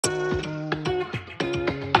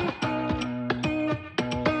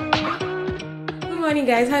morning,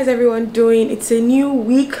 guys. How's everyone doing? It's a new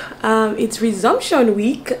week. It's resumption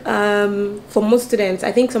week for most students.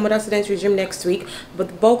 I think some other students resume next week, but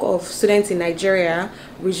the bulk of students in Nigeria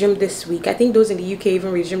resumed this week. I think those in the UK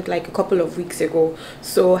even resumed like a couple of weeks ago.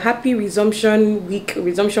 So happy resumption week,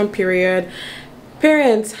 resumption period.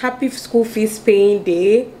 Parents, happy school fees paying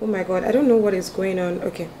day. Oh my god, I don't know what is going on.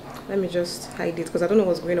 Okay, let me just hide it because I don't know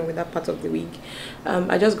what's going on with that part of the week.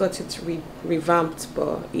 I just got it revamped,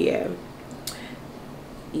 but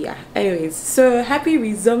yeah, anyways, so happy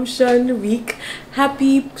resumption week,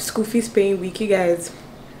 happy school fees paying week, you guys.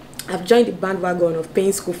 I've joined the bandwagon of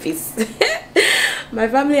paying school fees. My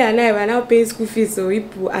family and I are now paying school fees, so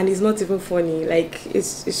and it's not even funny. Like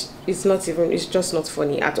it's just not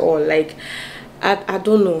funny at all. Like I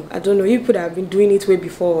don't know. You people that have been doing it way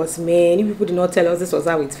before us, man. You people did not tell us this was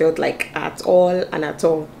how it felt like at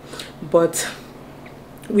all. But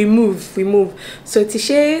we move. So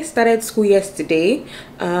Tisha started school yesterday.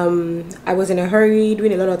 I was in a hurry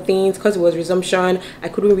doing a lot of things because it was resumption. I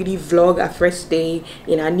couldn't really vlog our first day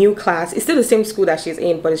in our new class. It's still the same school that she's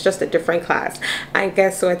in, but it's just a different class. And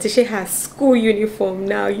guess what? Tisha has school uniform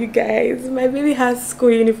now, you guys. My baby has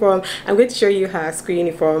school uniform. I'm going to show you her school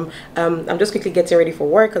uniform. I'm just quickly getting ready for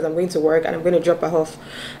work because I'm going to work and I'm going to drop her off.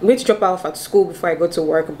 I'm going to drop her off at school before I go to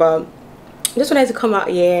work, but just wanted to come out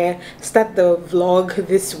here, start the vlog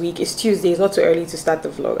this week. It's Tuesday. It's not too early to start the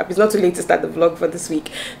vlog. It's not too late to start the vlog for this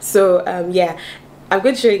week. So yeah, I'm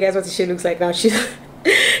going to show you guys what she looks like now.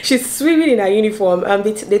 She's swimming in her uniform.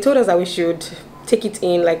 They told us that we should take it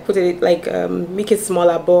in, like put it like make it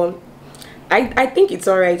smaller, but I think it's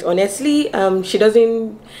alright, honestly. She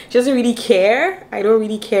doesn't really care. I don't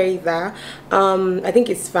really care either. I think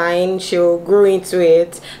it's fine. She'll grow into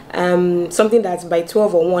it. Something that's by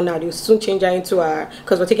 12 or 1 now, they'll soon change her into her,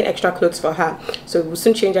 because we're taking extra clothes for her, so we'll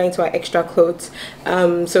soon change her into our extra clothes.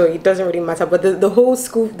 So it doesn't really matter. But the whole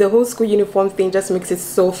school uniform thing just makes it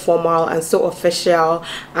so formal and so official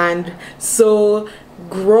and so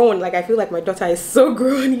grown. Like I feel like my daughter is so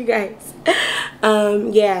grown, you guys.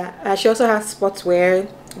 Yeah, she also has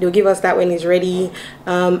sportswear. They'll give us that when it's ready.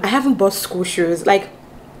 I haven't bought school shoes. Like,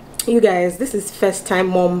 you guys, this is first time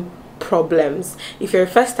mom problems. If you're a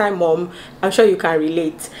first time mom, I'm sure you can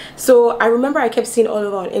relate. So I remember I kept seeing all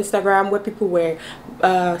over on Instagram where people were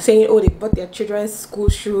saying, oh, they bought their children's school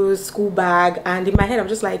shoes, school bag, and in my head I'm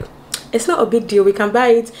just like, it's not a big deal. We can buy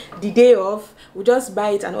it the day of. We'll just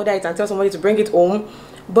buy it and order it and tell somebody to bring it home.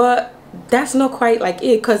 But that's not quite like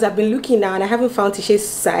it, because I've been looking now and I haven't found Tisha's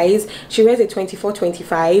size. She wears a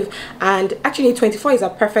 24-25, and actually 24 is a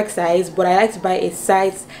perfect size, but I like to buy a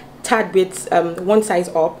size tad bit one size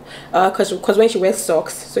up, because when she wears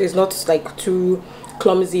socks, so it's not like too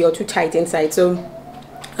clumsy or too tight inside. So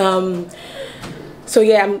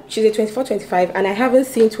yeah, she's a 24-25, and I haven't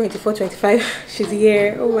seen 24-25. She's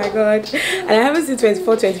here, oh my god, and I haven't seen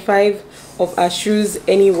 24-25 of her shoes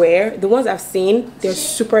anywhere. The ones I've seen, they're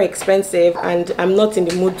super expensive, and I'm not in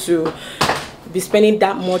the mood to be spending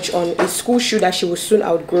that much on a school shoe that she will soon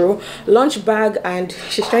outgrow. Lunch bag, and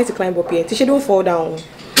she's trying to climb up here. Tisha, don't fall down.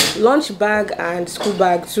 Lunch bag and school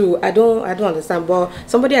bag too. I don't understand, but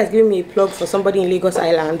somebody has given me a plug for somebody in Lagos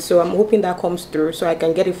Island, so I'm hoping that comes through so I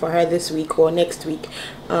can get it for her this week or next week.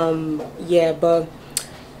 Yeah, but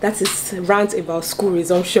that is rant about school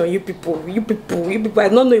resumption. You people, I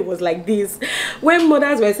did not know it was like this. When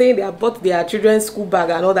mothers were saying they had bought their children's school bag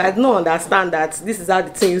and all that, I did not understand that this is how the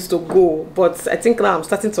thing used to go. But I think now I'm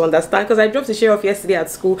starting to understand, because I dropped the share off yesterday at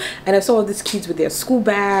school and I saw all these kids with their school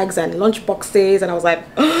bags and lunch boxes, and I was like,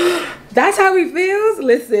 oh, that's how it feels.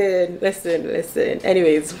 Listen.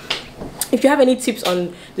 Anyways, if you have any tips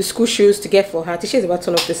on the school shoes to get for her, Tisha is about to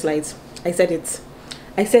turn off the slides. I said it,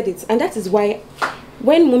 and that is why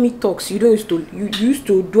when mommy talks, you used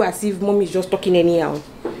to do as if mommy is just talking anyhow.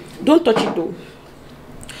 Don't touch it though.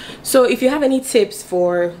 So if you have any tips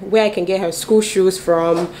for where I can get her school shoes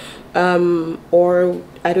from, or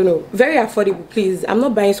I don't know, very affordable, please. I'm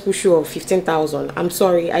not buying school shoe of 15,000. I'm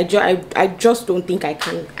sorry, I just don't think I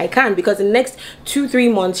can, because in the next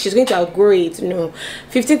 2-3 months she's going to outgrow it. No,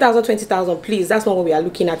 15,000, 20,000, please. That's not what we are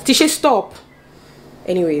looking at. Tisha, stop.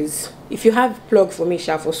 Anyways, if you have plug for me,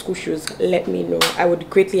 Sha, for school shoes, let me know. I would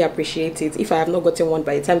greatly appreciate it if I have not gotten one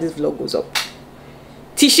by the time this vlog goes up.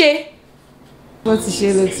 Tisha, what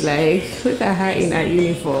Tisha looks like. Look at her in her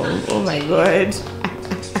uniform. Oh my god.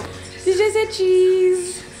 Tisha said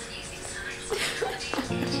cheese.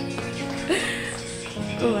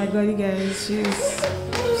 Oh my god, you guys, she's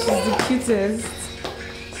the cutest.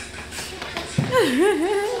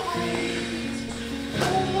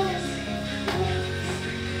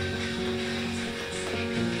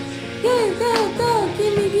 Go,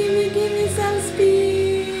 give me some speed.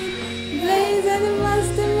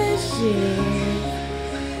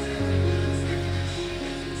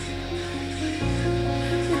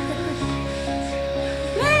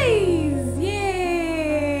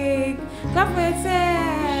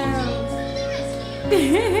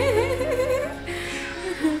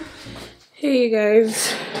 Hey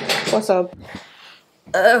guys, what's up?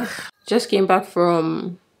 Just came back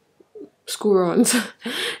from school runs.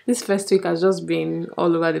 This first week has just been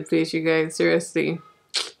all over the place, you guys. Seriously,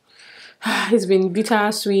 it's been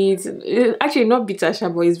bitter, sweet. Actually, not bitter,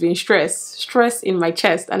 but it's been stress in my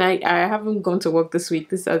chest, and I haven't gone to work this week.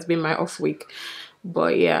 This has been my off week,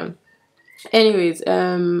 but yeah. Anyways,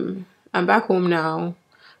 I'm back home now,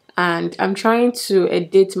 and I'm trying to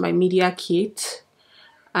edit my media kit,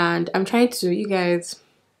 and I'm trying to, you guys.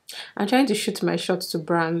 I'm trying to shoot my shots to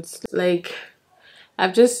brands. Like,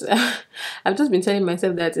 I've just I've just been telling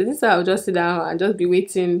myself that this is how I'll just sit down and just be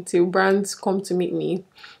waiting till brands come to meet me.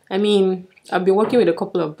 I mean, I've been working with a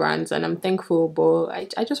couple of brands and I'm thankful, but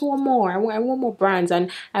I just want more. I want more brands, and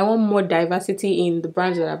I want more diversity in the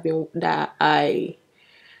brands that I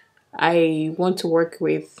want to work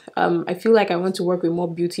with. I feel like I want to work with more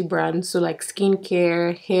beauty brands, so like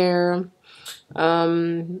skincare, hair,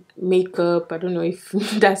 makeup. I don't know if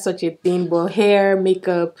that's such a thing, but hair,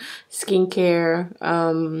 makeup, skincare,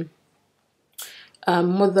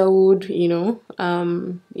 motherhood,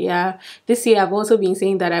 yeah. This year I've also been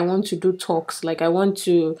saying that I want to do talks. Like I want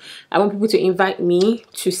people to invite me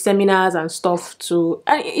to seminars and stuff.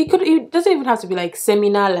 And it doesn't even have to be like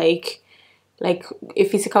seminar, like a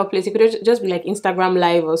physical place. It could just be like Instagram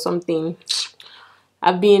live or something.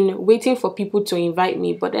 I've been waiting for people to invite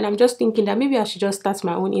me, but then I'm just thinking that maybe I should just start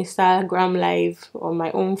my own Instagram live on my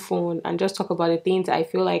own phone and just talk about the things I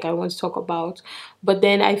feel like I want to talk about. But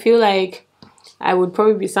then I feel like I would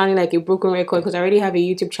probably be sounding like a broken record because I already have a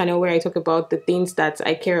YouTube channel where I talk about the things that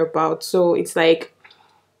I care about. So it's like,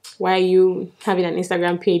 why are you having an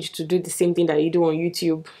Instagram page to do the same thing that you do on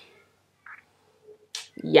YouTube?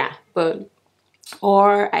 Yeah,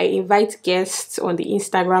 or I invite guests on the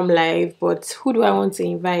Instagram live, but who do I want to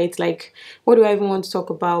invite? Like, what do I even want to talk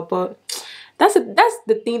about? But that's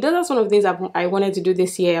the thing. That's one of the things I wanted to do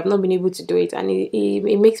this year. I've not been able to do it, and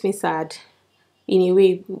it makes me sad in a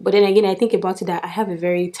way. But then again, I think about it that I have a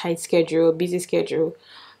very tight schedule, busy schedule,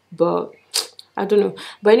 but I don't know.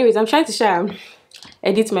 But anyways, I'm trying to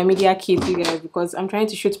edit my media kit, you guys, because I'm trying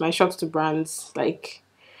to shoot my shots to brands. Like,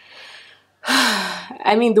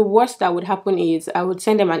 I mean, the worst that would happen is I would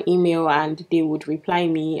send them an email and they would reply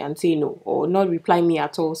me and say no, or not reply me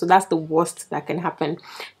at all. So that's the worst that can happen.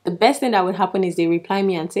 The best thing that would happen is they reply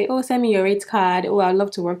me and say, oh, send me your rate card. Oh, I'd love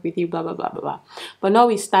to work with you, blah, blah, blah, blah, blah. But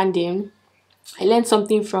notwithstanding, I learned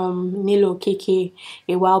something from Nilo KK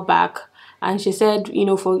a while back. And she said,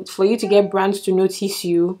 for you to get brands to notice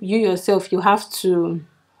you, you yourself, you have to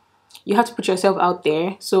put yourself out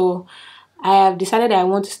there. So I have decided that I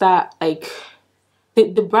want to start, like,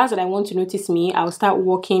 the brands that I want to notice me, I'll start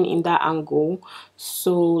working in that angle.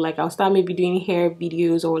 So like I'll start maybe doing hair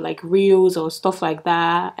videos or like reels or stuff like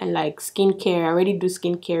that, and like skincare. I already do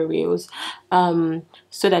skincare reels,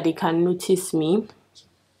 so that they can notice me.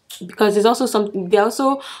 Because there are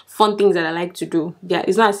also fun things that I like to do. Yeah,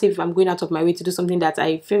 it's not as if I'm going out of my way to do something that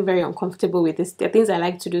I feel very uncomfortable with. There are things I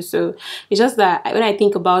like to do. So it's just that when I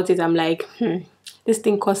think about it, I'm like, this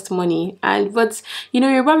thing costs money. But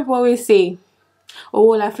Yoruba people always say, oh,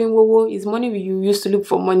 laughing wowo is money you used to look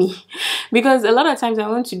for money. Because a lot of times I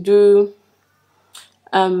want to do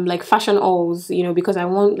like fashion hauls, because I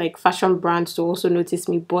want like fashion brands to also notice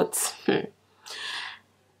me. But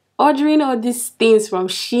ordering all these things from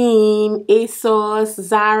Shein, ASOS,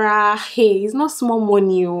 Zara, hey, it's not small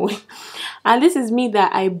money. And this is me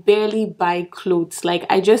that I barely buy clothes. Like,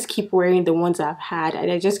 I just keep wearing the ones I've had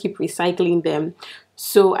and I just keep recycling them.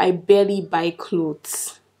 So I barely buy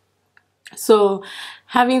clothes. So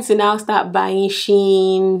having to now start buying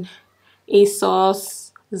Shein,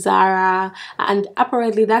 ASOS, Zara, and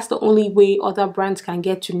apparently that's the only way other brands can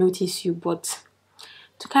get to notice you. But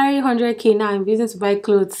to carry 100k now, I'm using to buy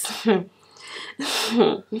clothes.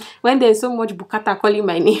 When there's so much Bukata calling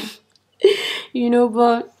my name,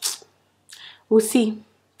 but we'll see.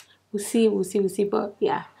 But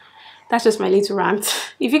yeah, that's just my little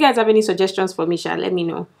rant. If you guys have any suggestions for me, let me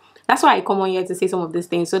know. That's why I come on here to say some of these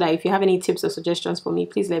things, so that if you have any tips or suggestions for me,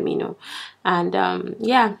 please let me know. And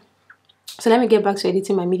yeah, so let me get back to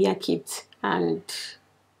editing my media kit, and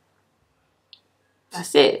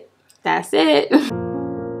that's it.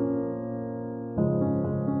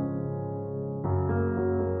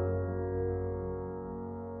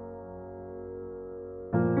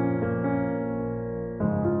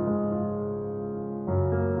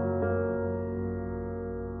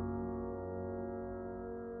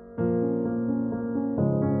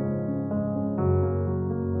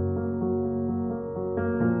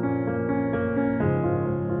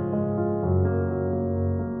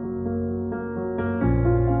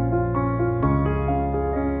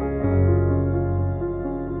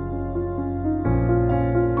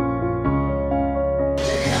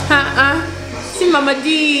 Mama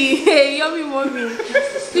D. Hey, yummy mommy.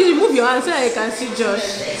 Please remove your hand so I can see Josh.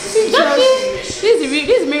 See Josh. This is the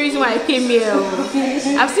main reason why I came here.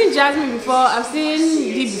 I've seen Jasmine before. I've seen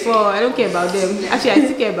Dee before. I don't care about them. Actually, I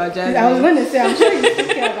still care about Jasmine. I was going to say, I'm sure you still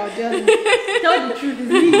care about Jasmine. Tell the truth, it's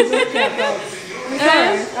me you don't care about.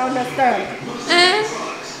 I understand.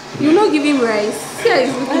 You not give him rice. See how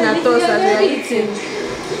he's looking at us as we are eating.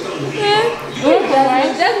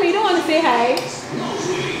 Jasmine, you don't want to say hi?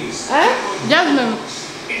 Jasmine,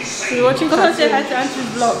 she's watching. Come and say hi to Auntie's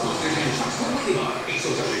vlog.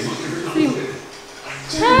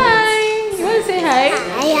 Hi. You want to say hi?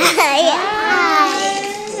 Hi.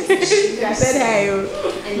 I said hi.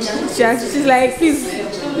 She's like, please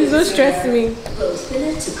don't stress me.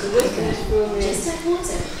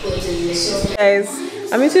 Guys,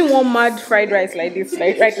 I'm eating one mad fried rice like this,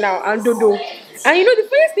 like right now, and dodo. And you know the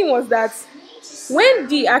funniest thing was that when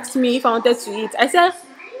Dee asked me if I wanted to eat, I said,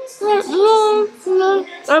 no,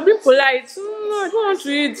 I'll be polite. No, I don't want to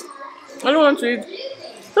eat. I don't want to eat.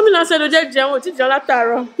 Something I said, and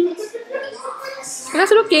I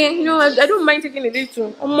said, okay, you know, I don't mind taking a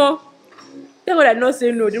little. Thank God I not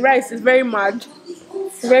say no. The rice is very mad.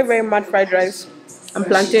 Very, very mad fried rice. And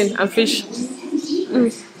plantain and fish.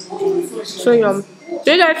 So yum.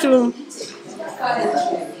 So you guys to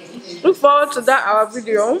look forward to that our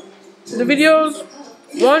video. The videos,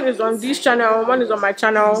 one is on this channel, one is on my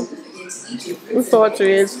channel. Look forward to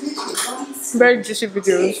it. Very juicy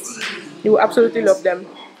videos. You will absolutely love them.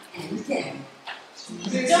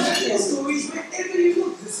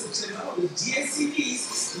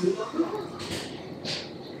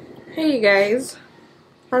 Hey guys,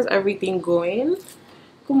 how's everything going?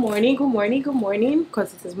 Good morning, good morning, good morning,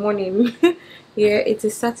 because it is morning. Yeah, it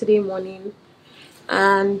is Saturday morning,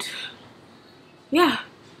 and yeah,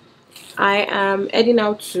 I am heading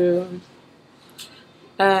out to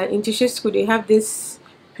in teacher school. They have this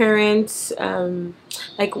parents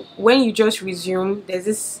like when you just resume, there's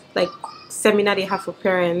this like seminar they have for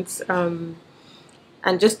parents,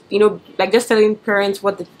 and just, you know, like just telling parents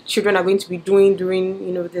what the children are going to be doing during,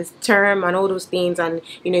 you know, this term and all those things, and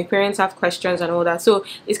you know, if parents have questions and all that. So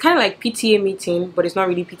it's kind of like PTA meeting, but it's not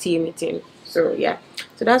really PTA meeting. So yeah,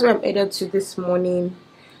 so that's where I'm headed to this morning.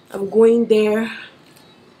 I'm going there.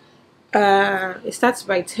 It starts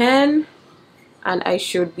by 10 and I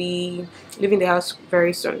should be leaving the house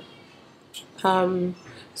very soon.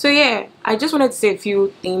 So yeah, I just wanted to say a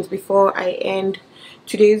few things before I end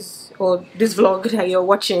today's or this vlog that you're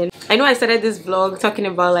watching. I know I started this vlog talking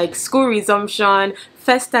about like school resumption,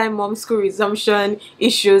 first time mom school resumption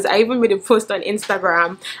issues. I even made a post on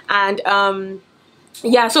Instagram, and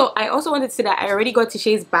yeah, so I also wanted to say that I already got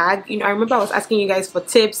Tisha's bag. You know, I remember I was asking you guys for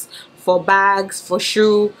tips for bags, for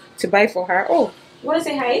shoe to buy for her. Oh, you want to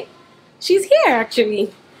say hi? She's here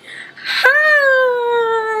actually. Hi.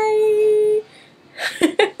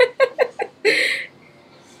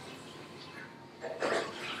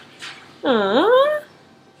 Aww.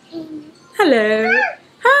 Hello.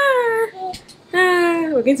 Hi.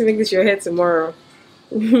 We're going to make this your hair tomorrow.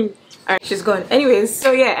 Alright, she's gone. Anyways,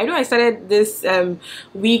 so yeah, I know I started this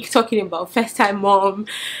week talking about first time mom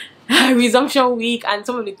resumption week and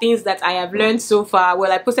some of the things that I have learned so far.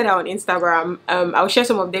 Well, I posted that on Instagram. I'll share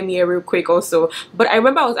some of them here real quick also. But I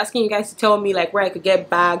remember I was asking you guys to tell me like where I could get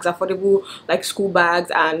bags, affordable like school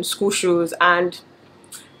bags and school shoes, and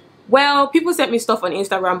well, people sent me stuff on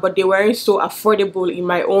Instagram, but they weren't so affordable in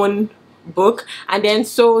my own book. And then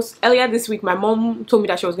so earlier this week my mom told me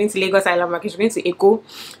that she was going to Lagos Island Market, she was going to Eco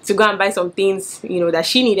to go and buy some things, you know, that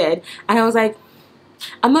she needed, and I was like,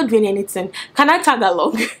 I'm not doing anything, can I tag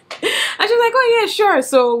along? And she was like, oh yeah, sure.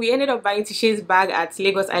 So we ended up buying Tisha's bag at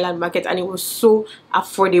Lagos Island Market, and it was so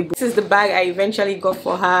affordable. This is the bag I eventually got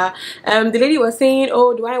for her. The lady was saying,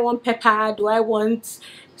 oh, do I want Peppa, do I want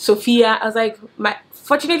Sophia? I was like,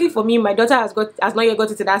 fortunately for me, my daughter has not yet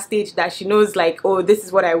gotten to that stage that she knows like, oh, this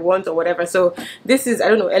is what I want or whatever. So this is, I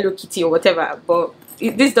don't know, Hello Kitty or whatever, but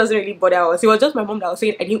this doesn't really bother us. It was just my mom that was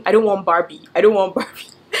saying, I don't want Barbie. I don't want Barbie.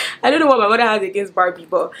 I don't know what my mother has against Barbie,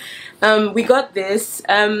 but we got this.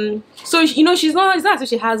 So you know, it's not as if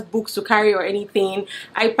she has books to carry or anything.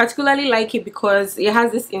 I particularly like it because it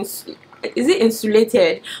has this is it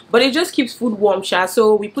insulated, but it just keeps food warm.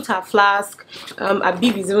 So we put our flask, our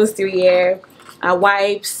bib is even still here, our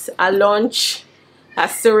wipes, our lunch, our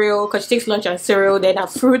cereal, because she takes lunch and cereal, then our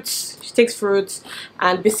fruits, she takes fruits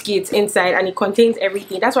and biscuits inside, and it contains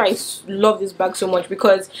everything. That's why I love this bag so much,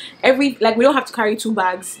 because we don't have to carry 2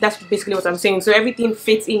 bags. That's basically what I'm saying. So everything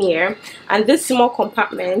fits in here, and this small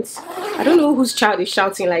compartment, I don't know whose child is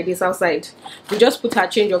shouting like this outside. We just put our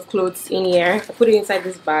change of clothes in here. I put it inside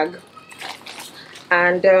this bag,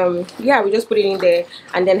 and yeah, we just put it in there.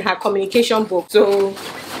 And then her communication book. So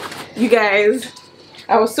you guys,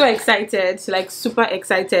 I was so excited, like super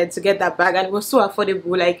excited to get that bag, and it was so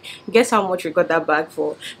affordable. Like, guess how much we got that bag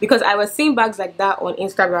for? Because I was seeing bags like that on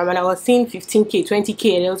Instagram, and I was seeing 15k,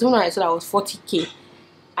 20k, and there was one I saw that was 40k.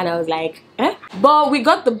 And I was like, eh? But we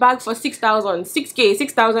got the bag for 6,000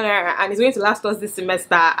 naira, and it's going to last us this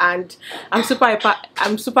semester. And I'm super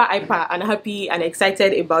hyper and happy and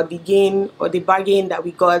excited about the gain or the bargain that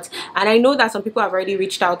we got. And I know that some people have already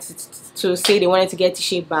reached out to say they wanted to get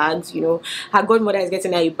Tisha bags. You know, her godmother is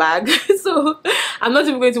getting her a bag, so I'm not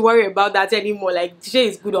even going to worry about that anymore. Like, Tisha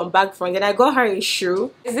is good on bag front. And I got her a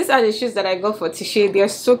shoe. These are the shoes that I got for Tisha. They're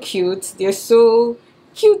so cute. They're so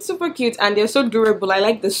cute, super cute, and they're so durable. I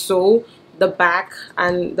like the sole, the back,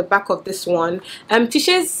 and the back of this one.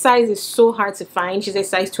 Tisha's size is so hard to find. She's a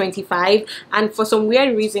size 25, and for some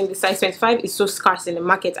weird reason the size 25 is so scarce in the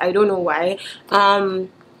market. I don't know why.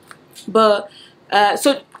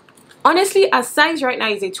 So honestly, her size right now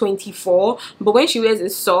is a 24, but when she wears the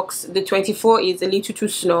socks, the 24 is a little too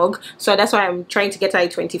snug. So that's why I'm trying to get her a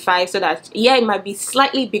 25, so that, yeah, it might be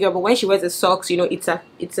slightly bigger, but when she wears the socks, you know, it's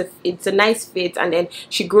a nice fit, and then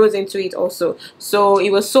she grows into it also. So it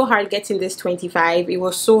was so hard getting this 25. It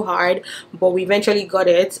was so hard, but we eventually got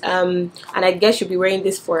it. And I guess she'll be wearing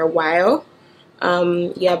this for a while.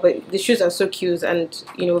 Yeah, but the shoes are so cute, and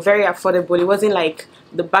you know, very affordable. It wasn't like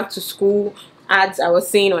the back to school ads I was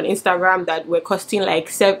seeing on Instagram that were costing like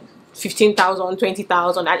 15,000,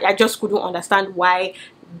 20,000. I just couldn't understand why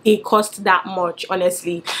they cost that much,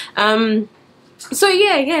 honestly. So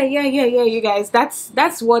yeah, you guys,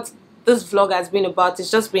 that's what this vlog has been about. It's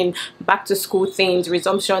just been back to school things,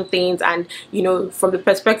 resumption things, and you know, from the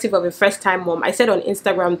perspective of a first-time mom. I said on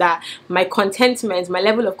Instagram that my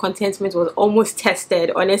level of contentment was almost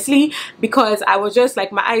tested, honestly, because I was just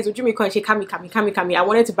like, my eyes would me kami. I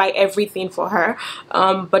wanted to buy everything for her,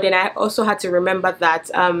 but then I also had to remember that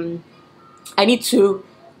I need to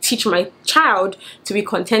teach my child to be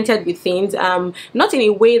contented with things, not in a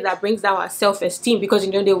way that brings down our self-esteem, because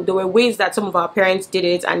you know, there were ways that some of our parents did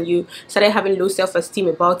it and you started having low self-esteem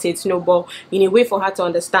about it, you know, but in a way for her to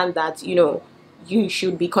understand that, you know, you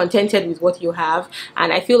should be contented with what you have.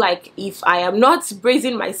 And I feel like if I am not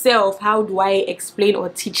praising myself, how do I explain or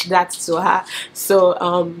teach that to her?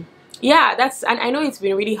 So yeah, and I know it's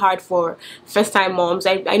been really hard for first-time moms.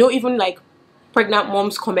 I know even like pregnant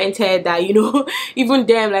moms commented that, you know, even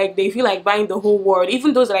them, like, they feel like buying the whole world.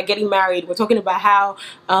 Even those that are getting married were talking about how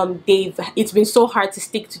it's been so hard to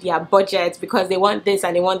stick to their budget because they want this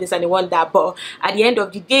and they want this and they want that. But at the end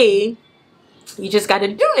of the day, you just got to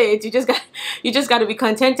do it. You just got to be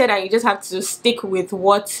contented, and you just have to stick with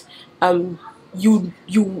what you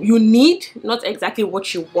need, not exactly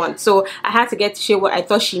what you want. So I had to get to share what I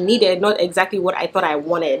thought she needed, not exactly what I thought I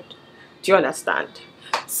wanted. Do you understand?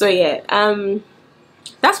 So yeah,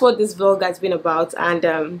 that's what this vlog has been about.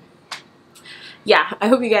 And yeah, I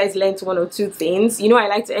hope you guys learned one or two things. You know, I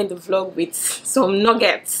like to end the vlog with some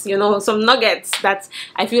nuggets, you know, some nuggets that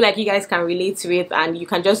I feel like you guys can relate to it, and you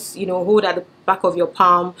can just, you know, hold at the back of your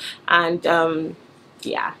palm. And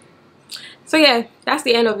yeah, so yeah, that's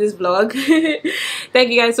the end of this vlog. Thank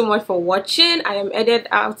you guys so much for watching. I am headed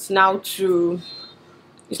out now to,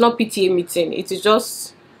 it's not PTA meeting, it is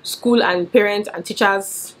just school and parents and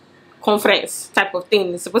teachers conference type of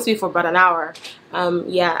thing. It's supposed to be for about an hour.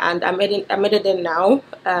 Yeah, and I'm headed in now,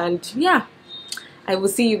 and yeah, I will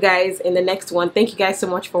see you guys in the next one. Thank you guys so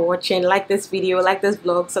much for watching. Like this video, like this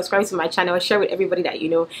vlog, subscribe to my channel, share with everybody that you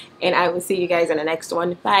know, and I will see you guys in the next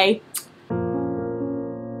one. Bye.